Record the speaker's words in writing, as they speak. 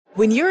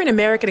When you're an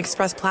American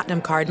Express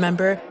Platinum Card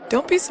member,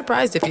 don't be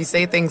surprised if you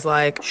say things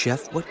like,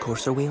 "Chef, what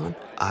course are we on?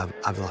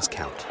 I've lost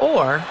count."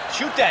 Or,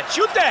 "Shoot that,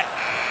 shoot that!"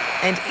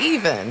 And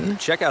even,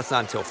 "Checkout's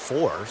not until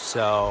 4,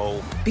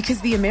 so..."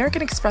 Because the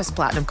American Express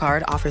Platinum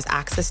Card offers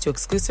access to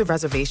exclusive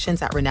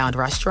reservations at renowned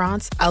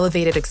restaurants,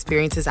 elevated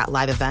experiences at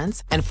live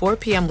events, and 4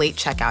 p.m. late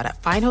checkout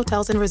at fine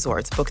hotels and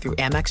resorts booked through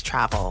Amex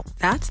Travel.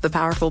 That's the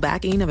powerful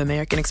backing of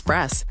American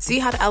Express. See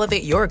how to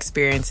elevate your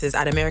experiences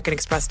at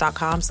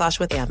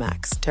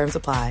americanexpress.com/withAmex. Terms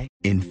apply.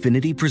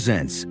 Infiniti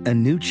presents a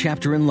new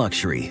chapter in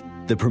luxury,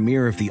 the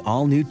premiere of the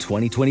all-new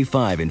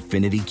 2025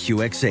 Infiniti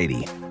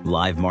QX80,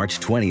 live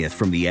March 20th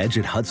from the Edge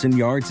at Hudson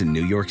Yards in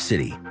New York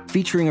City,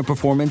 featuring a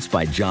performance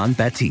by Jon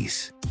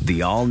Batiste.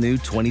 The all-new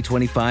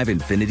 2025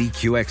 Infiniti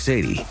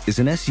QX80 is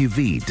an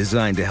SUV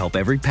designed to help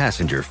every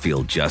passenger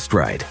feel just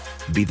right.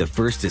 Be the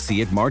first to see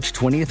it March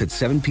 20th at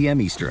 7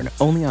 p.m. Eastern,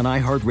 only on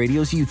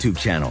iHeartRadio's YouTube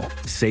channel.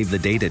 Save the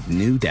date at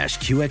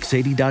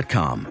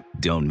new-QX80.com.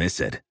 Don't miss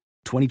it.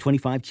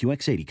 2025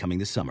 QX80 coming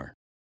this summer.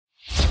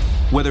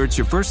 Whether it's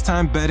your first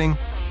time betting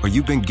or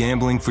you've been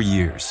gambling for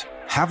years,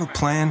 have a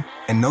plan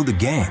and know the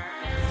game.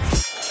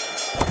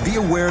 Be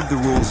aware of the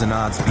rules and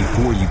odds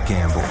before you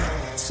gamble.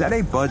 Set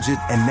a budget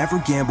and never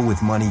gamble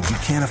with money you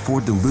can't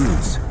afford to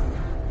lose.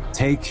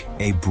 Take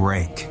a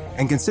break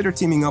and consider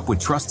teaming up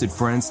with trusted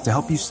friends to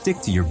help you stick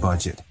to your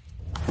budget.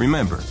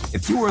 Remember,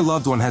 if you or a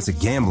loved one has a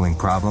gambling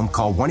problem,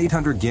 call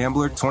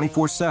 1-800-GAMBLER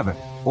 24/7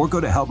 or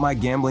go to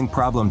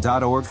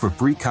helpmygamblingproblem.org for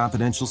free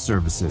confidential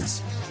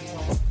services.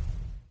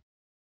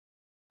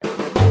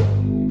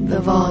 The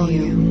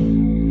volume.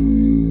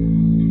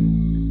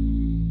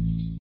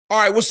 All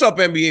right, what's up,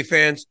 NBA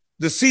fans?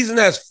 The season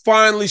has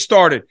finally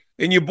started,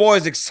 and your boy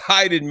is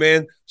excited,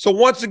 man. So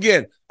once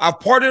again, I've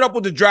partnered up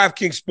with the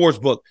DraftKings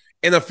Sportsbook,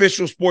 an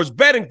official sports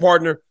betting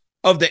partner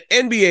of the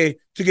NBA,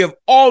 to give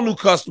all new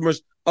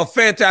customers a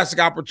fantastic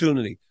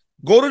opportunity.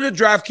 Go to the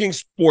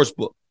DraftKings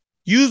Sportsbook.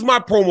 Use my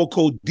promo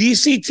code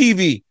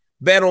DCTV.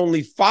 Bet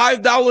only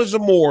 $5 or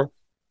more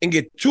and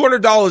get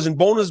 $200 in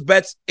bonus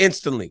bets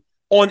instantly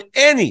on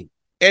any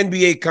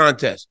NBA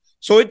contest.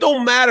 So it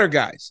don't matter,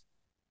 guys.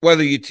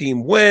 Whether your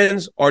team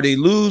wins or they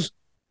lose,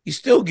 you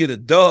still get a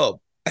dub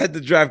at the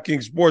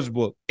DraftKings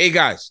Sportsbook. Hey,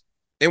 guys,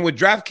 and with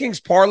DraftKings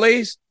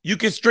parlays, you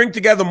can string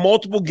together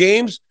multiple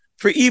games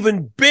for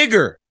even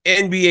bigger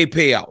NBA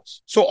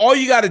payouts. So all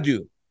you got to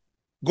do,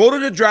 go to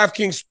the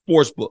DraftKings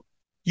Sportsbook.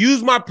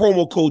 Use my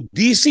promo code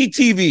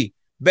DCTV.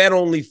 Bet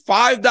only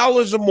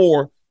 $5 or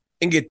more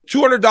and get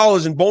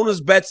 $200 in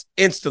bonus bets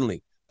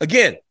instantly.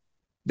 Again,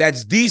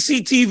 that's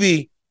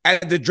DCTV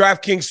at the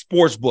DraftKings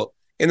Sportsbook,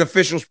 an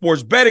official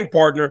sports betting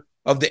partner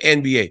of the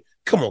NBA.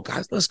 Come on,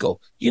 guys, let's go.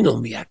 You know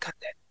me, I got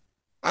that.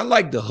 I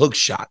like the hook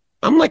shot.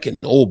 I'm like an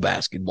old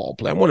basketball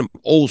player. I'm one of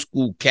them old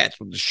school cats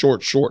with the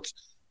short shorts.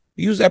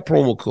 Use that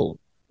promo code.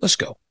 Let's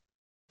go.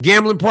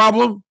 Gambling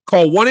problem?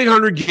 Call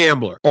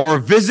 1-800-GAMBLER or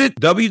visit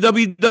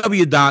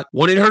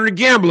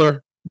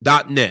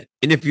www.1800gambler.net.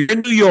 And if you're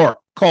in New York,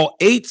 call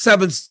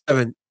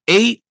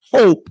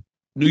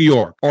 877-8-HOPE-NEW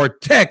YORK or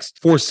text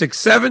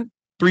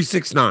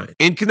 467-369.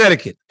 In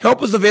Connecticut,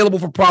 help is available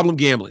for problem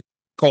gambling.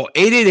 Call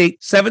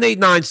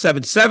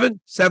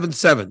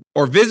 888-789-7777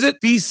 or visit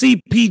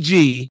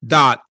dcpg.org.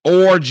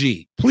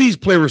 Please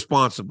play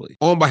responsibly.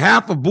 On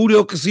behalf of Boot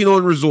Hill Casino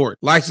and Resort,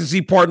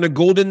 licensee partner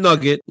Golden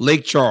Nugget,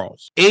 Lake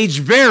Charles. Age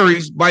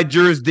varies by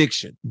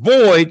jurisdiction.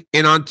 Void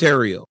in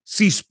Ontario.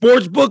 See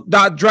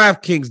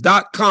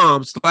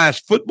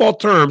sportsbook.draftkings.com/football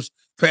terms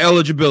for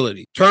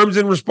eligibility. Terms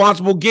and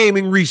responsible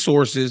gaming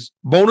resources.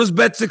 Bonus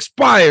bets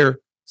expire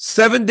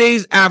 7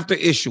 days after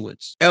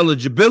issuance.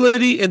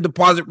 Eligibility and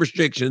deposit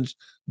restrictions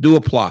do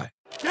apply.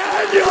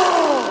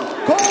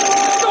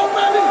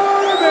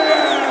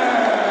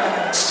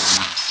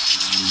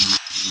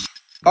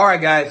 All right,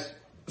 guys.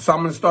 So I'm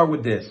going to start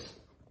with this.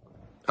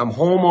 I'm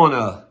home on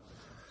a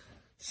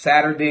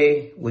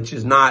Saturday, which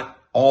is not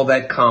all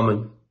that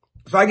common.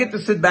 So I get to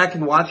sit back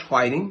and watch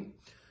fighting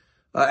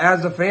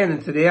as a fan.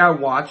 And today I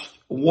watched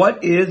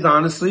what is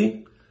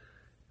honestly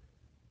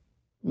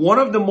one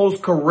of the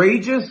most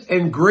courageous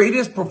and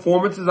greatest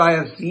performances I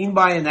have seen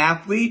by an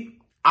athlete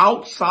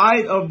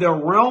outside of their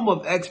realm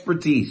of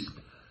expertise.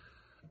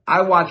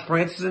 I watched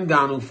Francis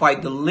Ngannou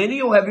fight the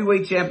lineal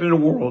heavyweight champion of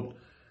the world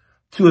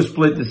to a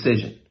split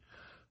decision.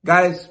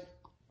 Guys,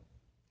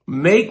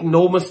 make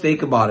no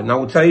mistake about it. And I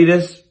will tell you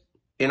this,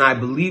 and I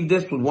believe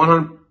this with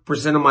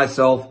 100% of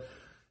myself,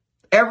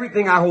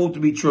 everything I hold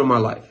to be true in my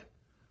life.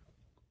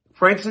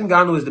 Francis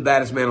Ngannou is the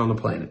baddest man on the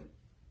planet.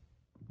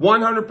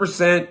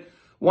 100%.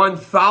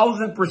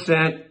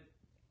 1,000%.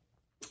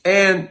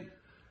 And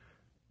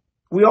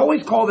we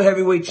always call the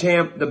heavyweight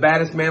champ the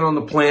baddest man on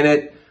the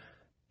planet.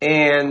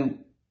 And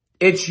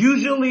it's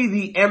usually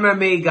the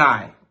MMA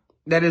guy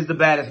that is the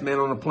baddest man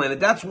on the planet.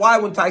 That's why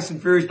when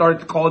Tyson Fury started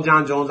to call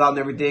John Jones out and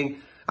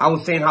everything, I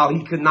was saying how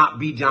he could not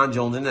beat John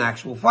Jones in an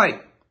actual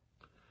fight.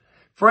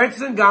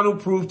 Francis Ngannou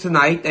proved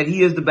tonight that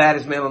he is the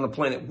baddest man on the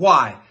planet.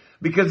 Why?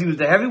 Because he was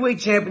the heavyweight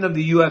champion of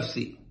the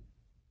UFC.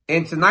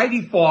 And tonight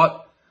he fought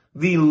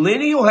the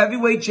lineal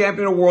heavyweight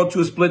champion of the world to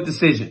a split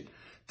decision.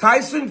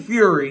 Tyson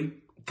Fury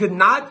could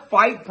not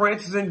fight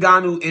Francis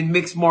Ngannou in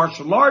mixed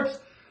martial arts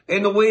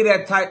in the way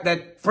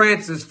that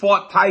Francis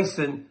fought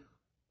Tyson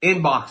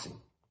in boxing.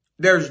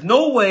 There's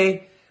no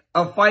way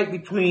a fight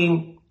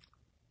between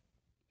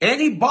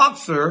any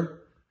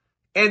boxer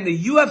and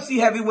the UFC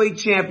heavyweight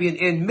champion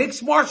in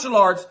mixed martial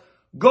arts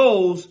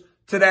goes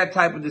to that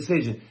type of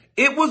decision.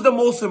 It was the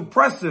most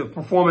impressive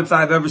performance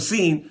I've ever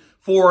seen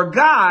for a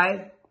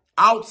guy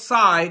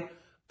outside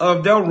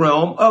of their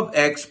realm of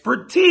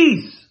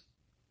expertise,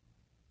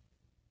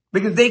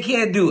 because they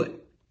can't do it.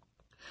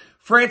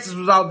 Francis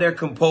was out there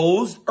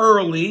composed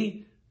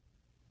early.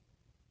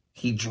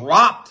 He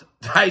dropped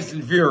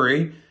Tyson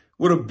Fury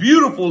with a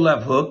beautiful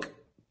left hook.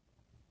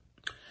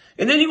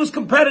 And then he was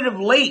competitive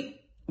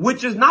late,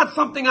 which is not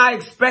something I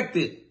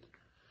expected.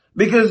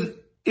 Because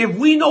if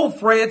we know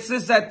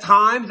Francis at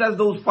times, as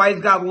those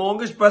fights got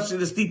longer, especially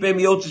the Stipe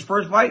Miocic's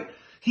first fight,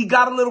 he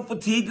got a little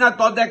fatigued, and I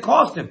thought that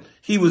cost him.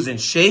 He was in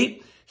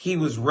shape, he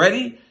was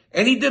ready,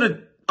 and he did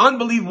an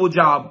unbelievable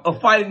job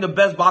of fighting the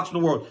best boxer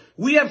in the world.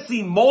 We have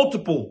seen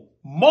multiple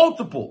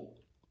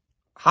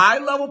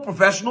high-level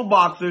professional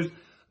boxers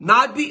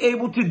not be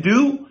able to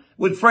do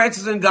what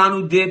Francis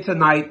Ngannou did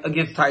tonight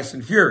against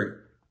Tyson Fury.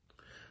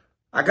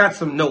 I got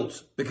some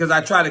notes because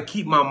I try to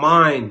keep my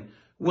mind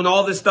when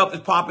all this stuff is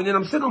popping in.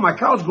 I'm sitting on my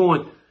couch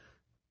going,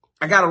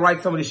 I got to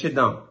write some of this shit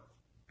down.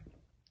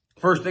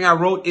 First thing I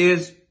wrote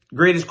is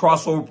greatest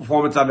crossover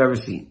performance I've ever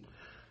seen.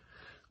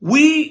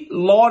 We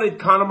lauded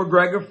Conor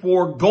McGregor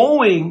for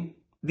going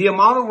the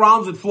amount of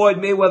rounds with Floyd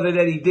Mayweather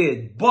that he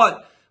did.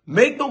 But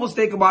make no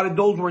mistake about it,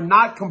 those were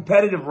not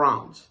competitive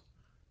rounds.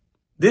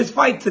 This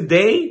fight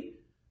today,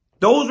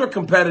 those were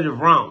competitive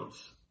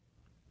rounds.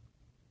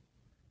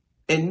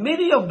 And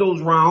many of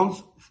those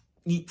rounds,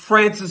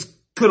 Francis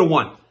could have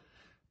won.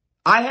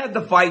 I had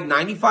the fight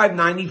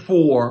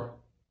 95-94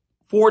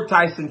 for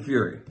Tyson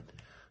Fury.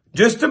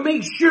 Just to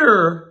make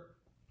sure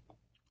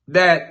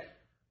that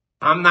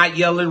I'm not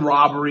yelling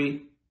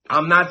robbery.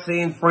 I'm not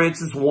saying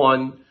Francis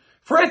won.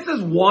 Francis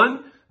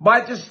won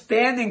by just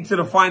standing to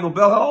the final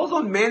bell. I was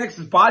on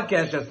Mannix's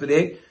podcast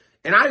yesterday,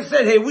 and I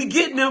said, hey, we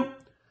getting him.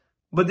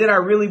 But did I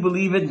really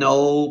believe it?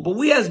 No. But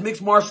we as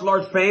mixed martial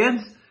arts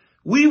fans,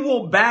 we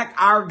will back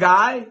our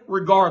guy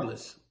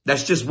regardless.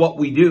 That's just what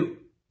we do.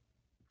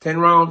 10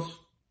 rounds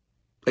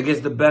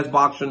against the best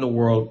boxer in the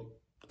world.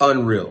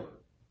 Unreal.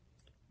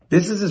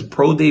 This is his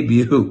pro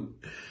debut.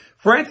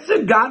 Francis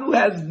Ngannou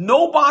has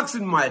no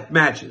boxing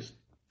matches.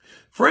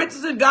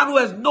 Francis Ngannou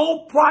has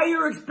no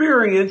prior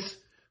experience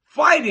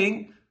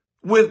fighting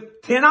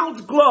with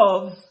 10-ounce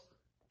gloves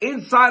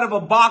inside of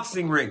a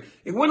boxing ring.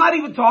 And we're not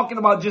even talking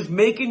about just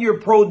making your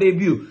pro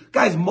debut.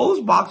 Guys,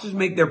 most boxers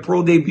make their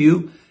pro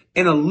debut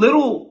in a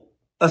little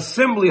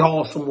assembly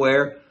hall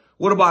somewhere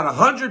with about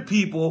 100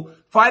 people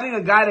fighting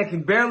a guy that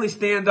can barely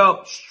stand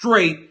up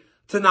straight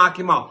to knock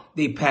him out.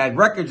 They pad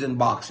records in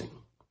boxing.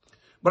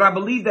 But I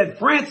believe that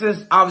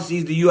Francis, obviously,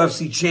 is the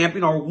UFC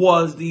champion, or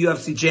was the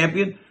UFC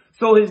champion.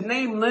 So his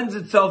name lends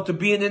itself to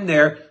being in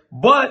there.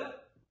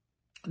 But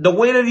the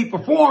way that he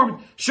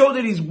performed showed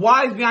that he's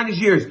wise beyond his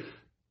years.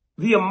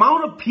 The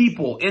amount of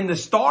people and the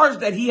stars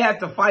that he had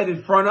to fight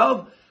in front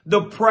of,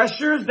 the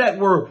pressures that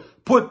were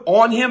put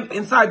on him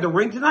inside the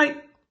ring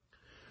tonight,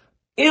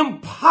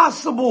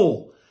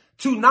 impossible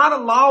to not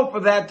allow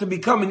for that to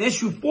become an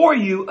issue for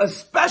you,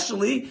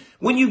 especially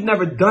when you've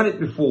never done it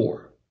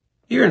before.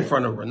 You're in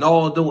front of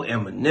Ronaldo,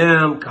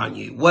 Eminem,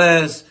 Kanye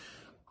West,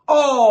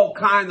 all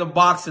kinds of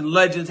boxing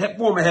legends,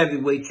 former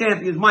heavyweight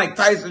champions, Mike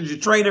Tyson's your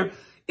trainer.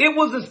 It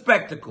was a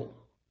spectacle.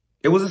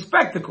 It was a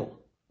spectacle.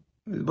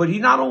 But he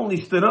not only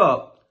stood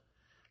up,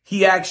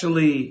 he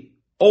actually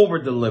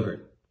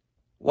over-delivered.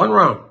 One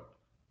round.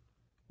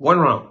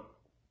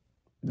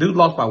 Dude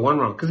lost by 1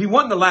 round because he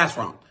won the last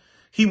round.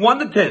 He won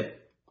the 10th.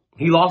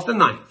 He lost the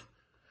 9th.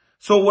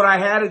 So what I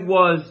had it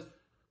was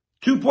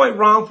 2-point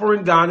round for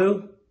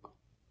Ngannou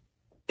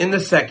in the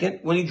second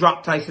when he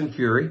dropped Tyson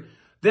Fury.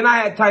 Then I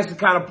had Tyson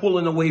kind of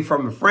pulling away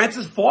from him.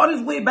 Francis fought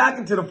his way back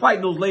into the fight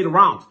in those later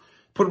rounds.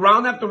 Put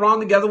round after round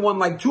together, won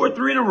like 2 or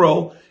 3 in a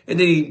row. And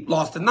then he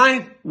lost the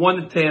 9th, won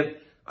the 10th.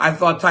 I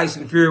thought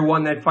Tyson Fury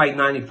won that fight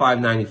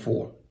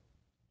 95-94.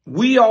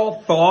 We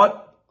all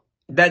thought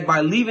that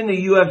by leaving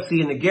the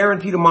UFC and the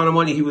guaranteed amount of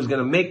money he was going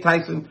to make,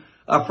 Francis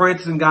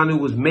Ngannou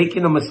was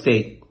making a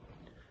mistake.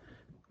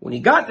 When he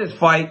got this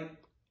fight,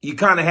 you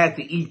kind of had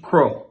to eat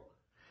crow.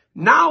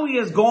 Now he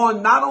has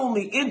gone not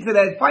only into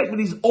that fight, but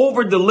he's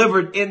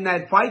over-delivered in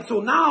that fight.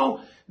 So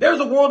now there's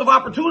a world of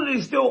opportunity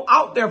still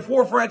out there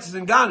for Francis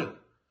Ngannou.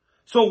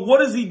 So what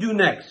does he do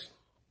next?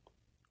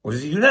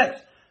 Does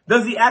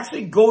he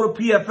actually go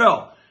to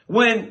PFL?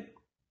 When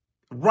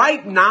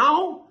right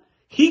now,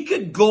 he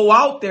could go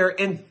out there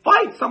and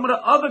fight some of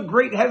the other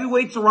great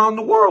heavyweights around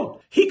the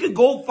world. He could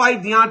go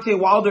fight Deontay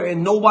Wilder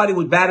and nobody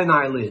would bat an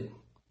eyelid.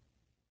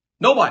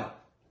 Nobody.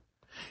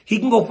 He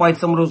can go fight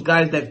some of those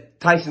guys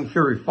that Tyson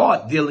Fury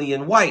fought.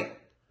 Dillian White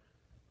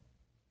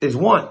is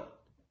one.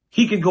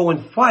 He could go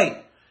and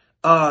fight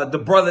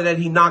the brother that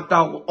he knocked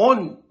out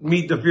on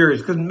Meet the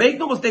Furious. Because make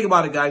no mistake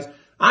about it, guys,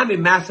 I'm a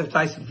massive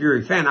Tyson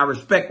Fury fan. I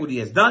respect what he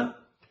has done.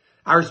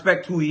 I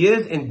respect who he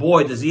is, and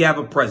boy, does he have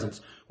a presence.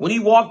 When he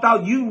walked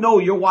out, you know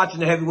you're watching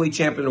the heavyweight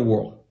champion of the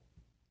world.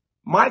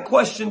 My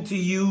question to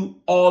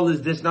you all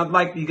is this, and I'd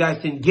like you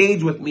guys to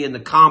engage with me in the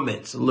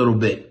comments a little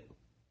bit.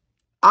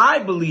 I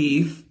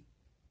believe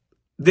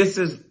this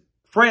is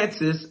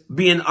Francis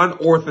being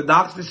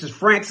unorthodox. This is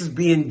Francis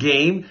being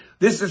game.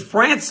 This is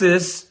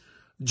Francis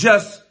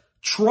just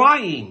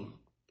trying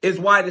is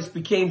why this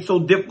became so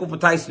difficult for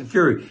Tyson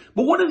Fury.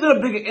 But what is it a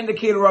bigger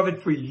indicator of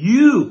it for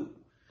you?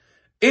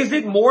 Is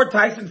it more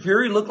Tyson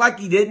Fury looked like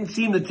he didn't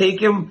seem to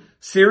take him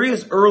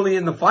serious early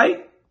in the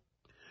fight?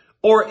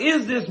 Or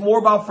is this more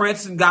about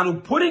Francis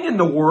Ngannou putting in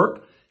the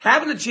work,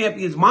 having a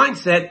champion's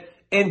mindset,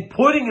 and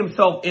putting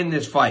himself in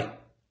this fight?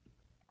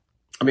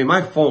 I mean,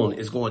 my phone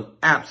is going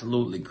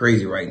absolutely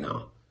crazy right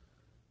now.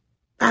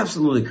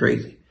 Absolutely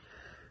crazy.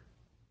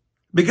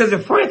 Because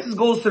if Francis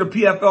goes to the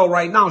PFL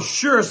right now,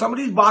 sure, some of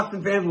these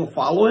boxing fans will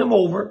follow him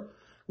over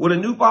with a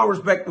newfound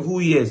respect for who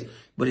he is.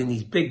 But in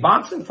these big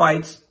boxing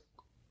fights,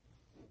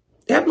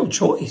 they have no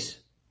choice.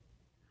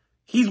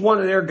 He's one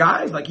of their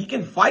guys. Like, he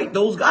can fight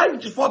those guys. He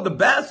just fought the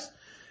best.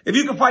 If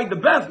you can fight the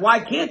best, why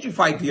can't you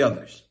fight the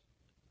others?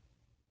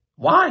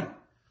 Why?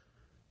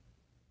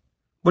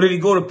 But if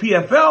you go to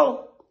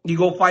PFL, you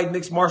go fight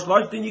mixed martial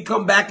arts, then you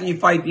come back and you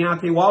fight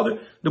Deontay Wilder.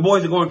 The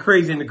boys are going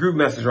crazy in the group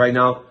message right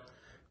now.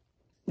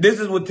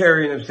 This is what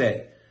Terry and him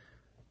said.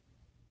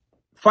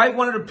 Fight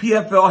one of the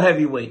PFL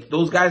heavyweights.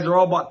 Those guys are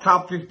all about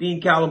top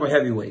 15 caliber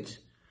heavyweights.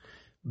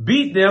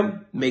 Beat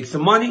them, make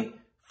some money,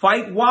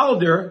 fight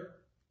Wilder,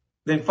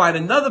 then fight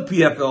another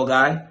PFL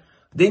guy.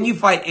 Then you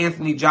fight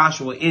Anthony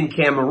Joshua in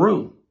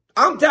Cameroon.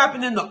 I'm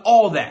tapping into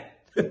all that.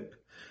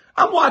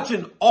 I'm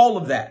watching all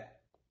of that.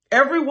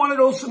 Every one of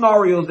those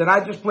scenarios that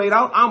I just played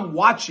out, I'm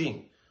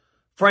watching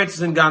Francis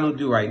Ngannou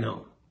do right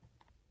now.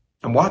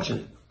 I'm watching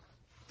it.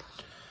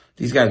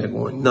 These guys are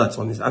going nuts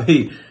on this. I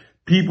mean,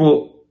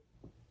 people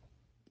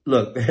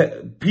are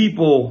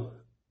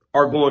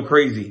going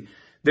crazy.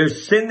 They're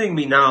sending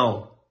me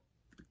now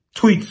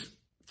tweets.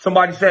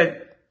 Somebody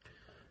said,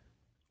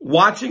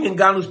 watching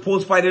Ngannou's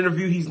post-fight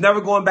interview, he's never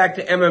going back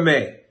to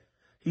MMA.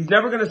 He's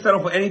never going to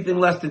settle for anything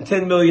less than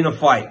 $10 million a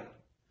fight.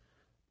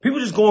 People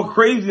just going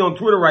crazy on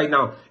Twitter right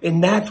now.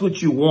 And that's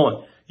what you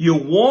want. You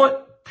want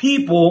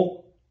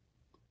people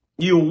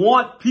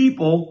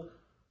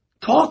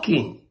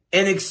talking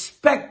and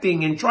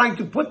expecting and trying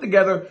to put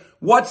together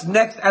what's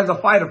next as a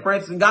fighter.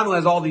 Francis Ngannou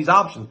has all these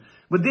options.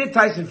 But did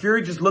Tyson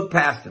Fury just look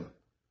past him?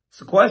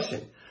 It's a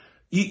question.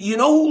 You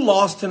know who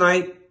lost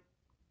tonight?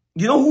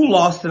 You know who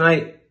lost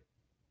tonight?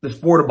 The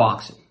sport of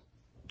boxing.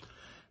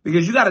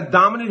 Because you got a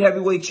dominant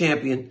heavyweight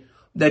champion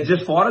that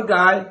just fought a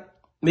guy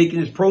making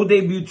his pro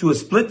debut to a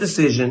split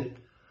decision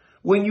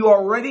when you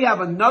already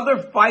have another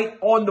fight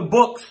on the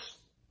books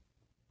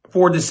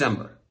for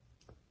December.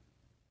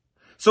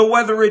 So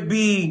whether it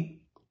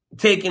be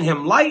taking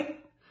him light,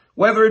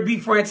 whether it be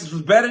Francis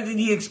was better than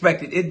he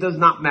expected, it does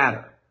not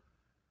matter.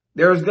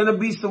 There is going to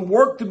be some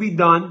work to be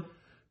done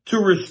to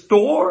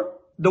restore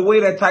the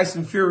way that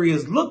Tyson Fury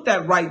is looked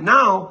at right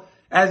now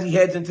as he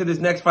heads into this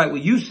next fight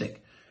with Usyk.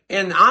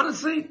 And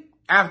honestly,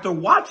 after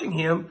watching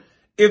him,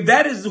 if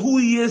that is who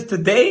he is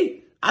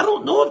today, I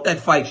don't know if that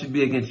fight should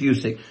be against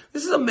Usyk.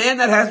 This is a man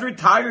that has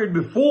retired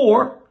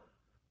before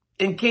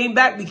and came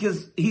back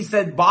because he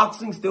said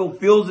boxing still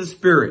fills his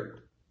spirit.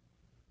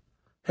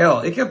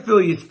 Hell, it can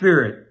fill your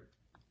spirit.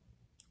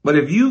 But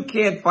if you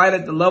can't fight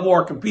at the level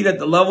or compete at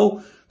the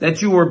level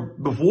that you were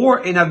before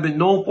and have been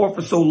known for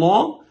so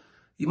long,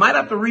 you might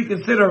have to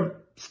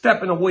reconsider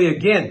stepping away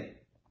again.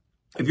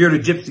 If you're the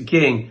Gypsy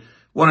King,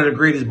 one of the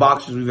greatest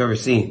boxers we've ever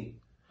seen.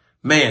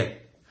 Man,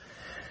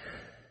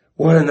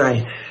 what a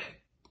night.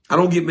 I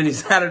don't get many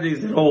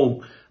Saturdays at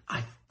home.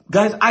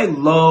 Guys, I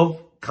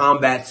love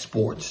combat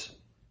sports.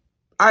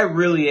 I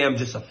really am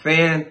just a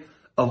fan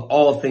of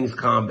all things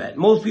combat.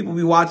 Most people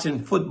be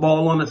watching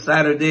football on a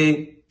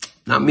Saturday.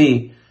 Not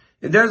me.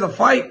 If there's a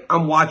fight,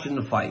 I'm watching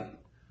the fight.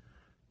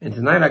 And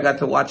tonight I got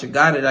to watch a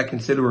guy that I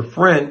consider a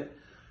friend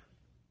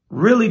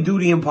really do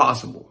the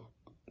impossible.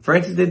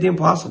 Francis did the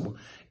impossible.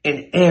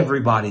 And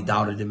everybody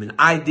doubted him. And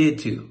I did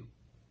too.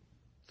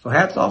 So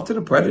hats off to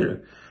the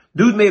Predator.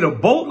 Dude made a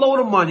boatload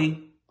of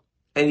money.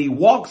 And he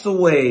walks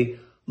away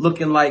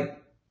looking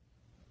like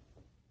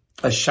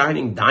a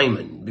shining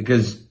diamond.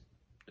 Because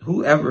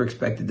whoever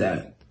expected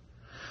that?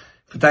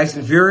 For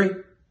Tyson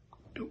Fury,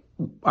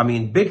 I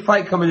mean, big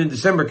fight coming in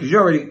December because you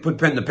already put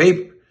pen to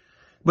paper.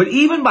 But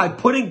even by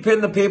putting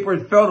pen to paper,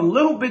 it felt a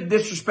little bit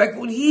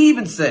disrespectful. And he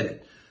even said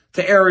it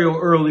to Ariel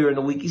earlier in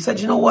the week. He said,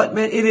 you know what,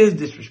 man, it is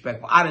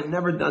disrespectful. I'd have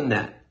never done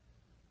that.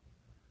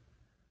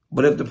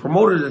 But if the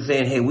promoters are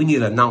saying, hey, we need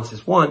to announce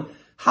this one,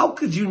 how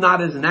could you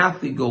not as an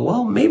athlete go,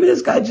 well, maybe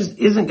this guy just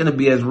isn't going to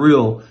be as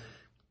real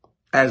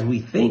as we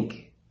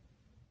think.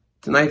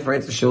 Tonight,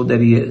 Francis showed that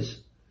he is.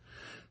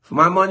 For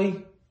my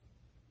money,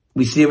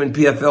 we see him in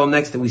PFL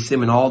next and we see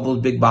him in all those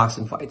big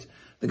boxing fights.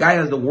 The guy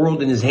has the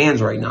world in his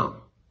hands right now.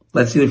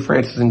 Let's see what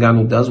Francis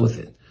Ngannou does with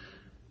it.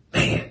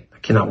 Man, I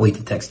cannot wait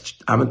to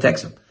text. I'm going to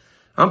text him.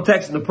 I'm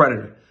texting the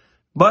Predator.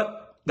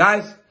 But,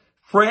 guys,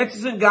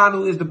 Francis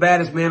Ngannou is the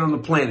baddest man on the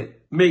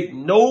planet. Make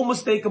no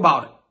mistake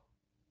about it.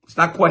 Let's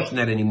not question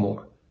that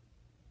anymore.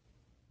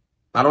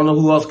 I don't know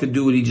who else could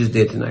do what he just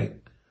did tonight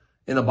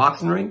in a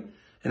boxing ring.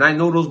 And I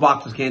know those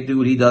boxers can't do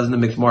what he does in the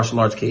mixed martial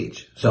arts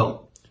cage.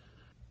 So,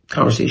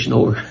 conversation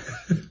over.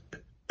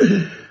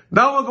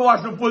 Now we'll go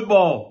watch some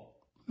football.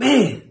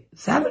 Man,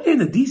 Saturday in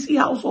the DC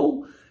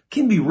household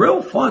can be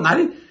real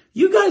fun.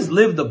 You guys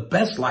live the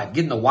best life,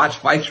 getting to watch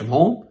fights from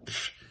home.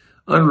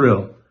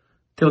 Unreal.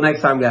 Till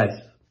next time,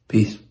 guys.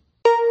 Peace.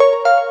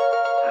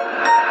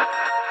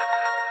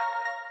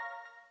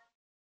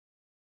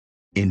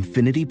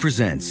 Infiniti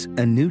presents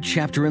a new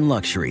chapter in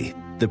luxury,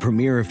 the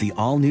premiere of the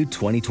all-new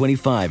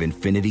 2025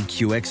 Infiniti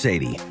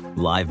QX80,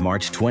 live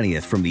March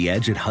 20th from the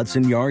Edge at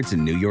Hudson Yards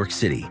in New York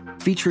City,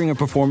 featuring a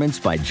performance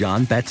by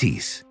Jon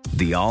Batiste.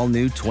 The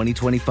all-new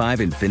 2025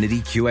 Infiniti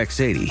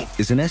QX80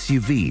 is an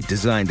SUV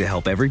designed to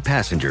help every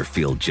passenger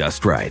feel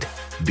just right.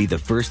 Be the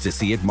first to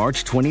see it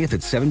March 20th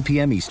at 7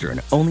 p.m.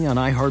 Eastern, only on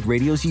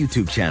iHeartRadio's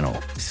YouTube channel.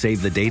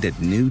 Save the date at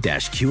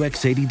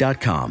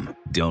new-QX80.com.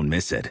 Don't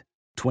miss it.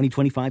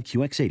 2025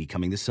 QX80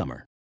 coming this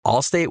summer.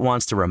 Allstate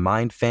wants to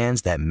remind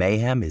fans that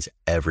mayhem is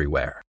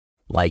everywhere.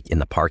 Like in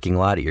the parking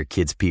lot at your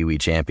kid's Pee Wee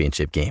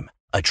Championship game.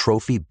 A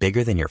trophy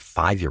bigger than your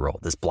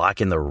 5-year-old is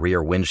blocking the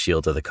rear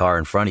windshield of the car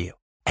in front of you.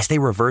 As they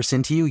reverse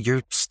into you,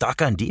 you're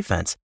stuck on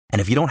defense.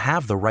 And if you don't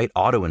have the right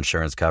auto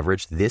insurance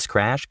coverage, this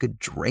crash could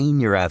drain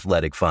your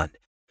athletic fund.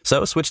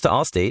 So switch to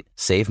Allstate,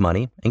 save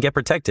money, and get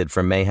protected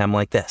from mayhem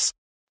like this.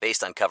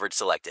 Based on coverage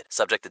selected,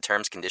 subject to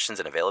terms, conditions,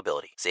 and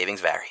availability.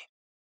 Savings vary.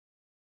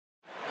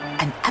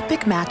 An epic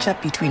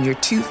matchup between your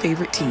two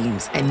favorite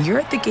teams, and you're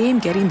at the game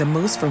getting the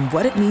most from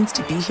what it means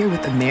to be here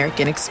with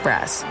American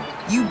Express.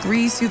 You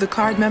breeze through the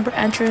card member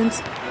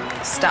entrance,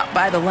 stop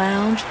by the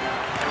lounge.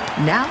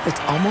 Now it's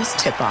almost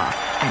tip-off,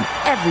 and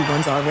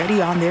everyone's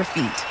already on their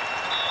feet.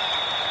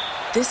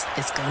 This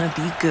is gonna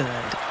be good.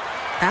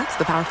 That's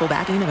the powerful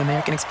backing of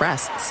American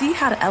Express. See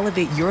how to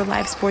elevate your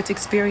live sports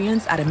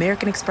experience at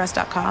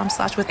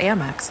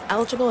americanexpress.com/withAmex.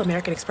 Eligible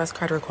American Express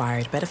card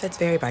required. Benefits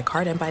vary by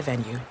card and by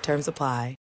venue. Terms apply.